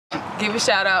give a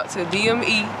shout out to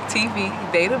DME TV.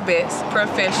 They the best,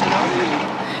 professional,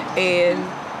 and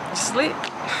slick.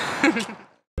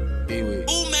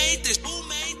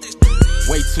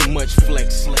 Way too much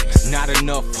flex, not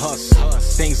enough hustle.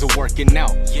 Things are working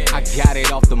out, I got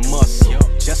it off the muscle.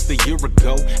 Just a year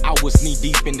ago, I was knee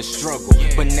deep in the struggle,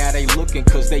 but now they looking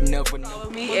cause they never know. Follow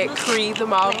me at Cre the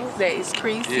Model. That is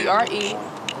Cre, C-R-E,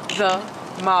 the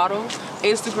Model,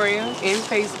 Instagram and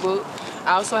Facebook.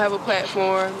 I also have a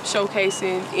platform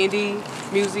showcasing indie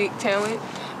music talent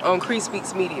on Cre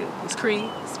Media. It's Cre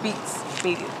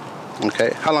Media.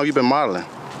 Okay, how long you been modeling?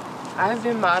 I've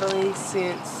been modeling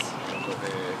since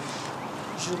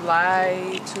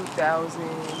July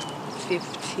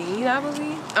 2015, I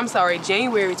believe. I'm sorry,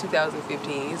 January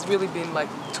 2015. It's really been like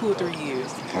 2 or 3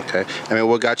 years. Okay, I mean,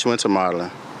 what got you into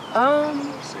modeling?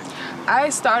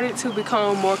 I started to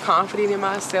become more confident in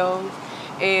myself,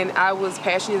 and I was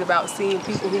passionate about seeing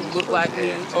people who look like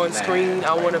me on screen.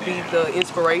 I want to be the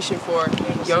inspiration for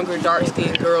younger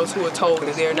dark-skinned girls who are told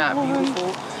that they're not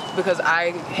beautiful, because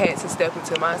I had to step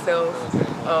into myself.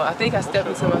 I think I stepped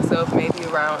into myself maybe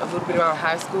a little bit around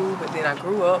high school, but then I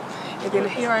grew up, and then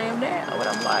here I am now, and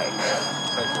I'm like,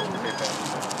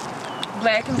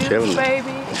 black and beautiful,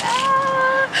 baby.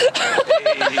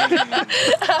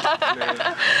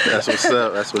 That's what's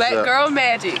up. That's what's Black up. girl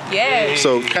magic, yeah.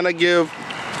 So, kind of give,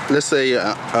 let's say,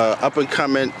 up and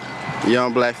coming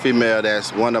young black female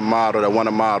that's want to model,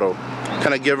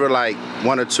 kind of give her like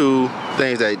 1 or 2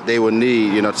 things that they will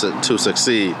need, you know, to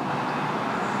succeed.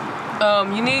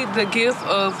 You need the gift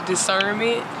of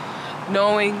discernment,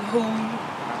 knowing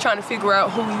trying to figure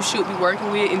out who you should be working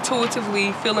with,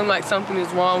 intuitively feeling like something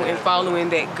is wrong and following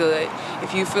that gut.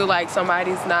 If you feel like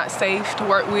somebody's not safe to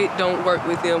work with, don't work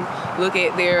with them. Look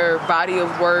at their body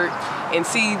of work and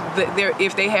see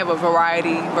if they have a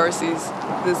variety versus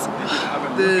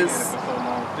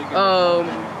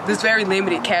this very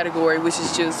limited category, which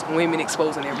is just women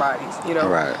exposing their bodies, you know?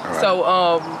 Right. So,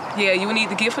 yeah, you need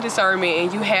the gift of discernment,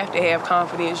 and you have to have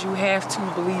confidence. You have to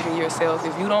believe in yourself.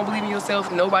 If you don't believe in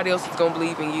yourself, nobody else is going to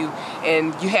believe in you,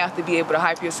 and you have to be able to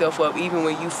hype yourself up even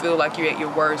when you feel like you're at your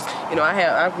worst. You know,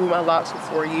 I grew my locks for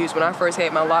 4 years. When I first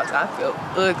had my locks, I felt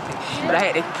ugly, but I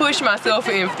had to push myself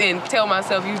and tell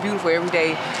myself you're beautiful every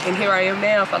day, and here I am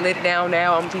now. If I let it down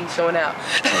now, I'm showing out.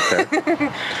 Okay.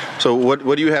 So what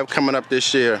do you have coming up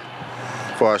this year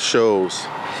for our shows?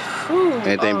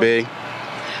 Anything big?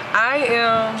 I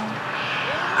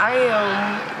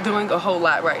am doing a whole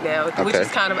lot right now, which is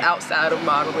kind of outside of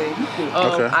modeling.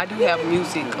 I do have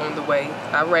music on the way.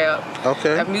 I rap.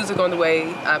 Okay. I have music on the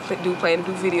way. I plan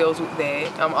to do videos with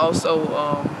that. I'm also,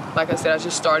 like I said, I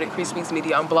just started Cre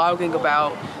Media. I'm blogging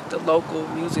about the local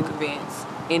music events,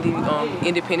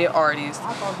 independent artists.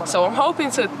 So I'm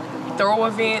hoping to throw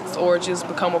events or just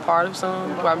become a part of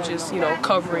some where I'm just, you know,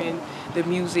 covering the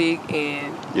music,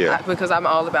 and because I'm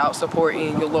all about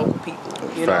supporting your local people,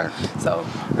 you know. So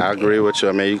I agree with you.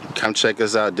 I mean, come check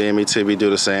us out. DME TV do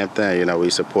the same thing. You know, we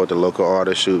support the local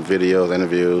artists, shoot videos,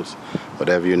 interviews,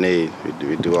 whatever you need.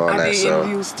 We do all that. I did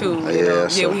interviews too. You know?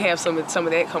 Yeah, we have some of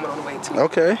that coming on the way too.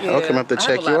 Okay. Yeah. Okay, I'm have to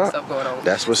check you out. Stuff going on.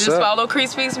 That's what's just up. Just follow Cre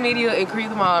Media and Cre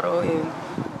the Model, and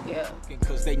yeah.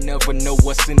 Cause they never know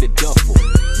what's in the duffel.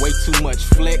 Way too much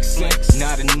flex,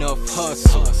 not enough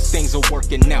hustle. Things are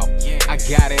working out, I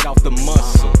got it off the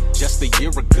muscle. Just a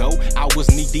year ago, I was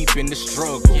knee deep in the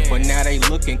struggle, but now they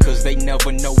looking cause they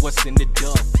never know what's in the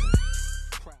duffel.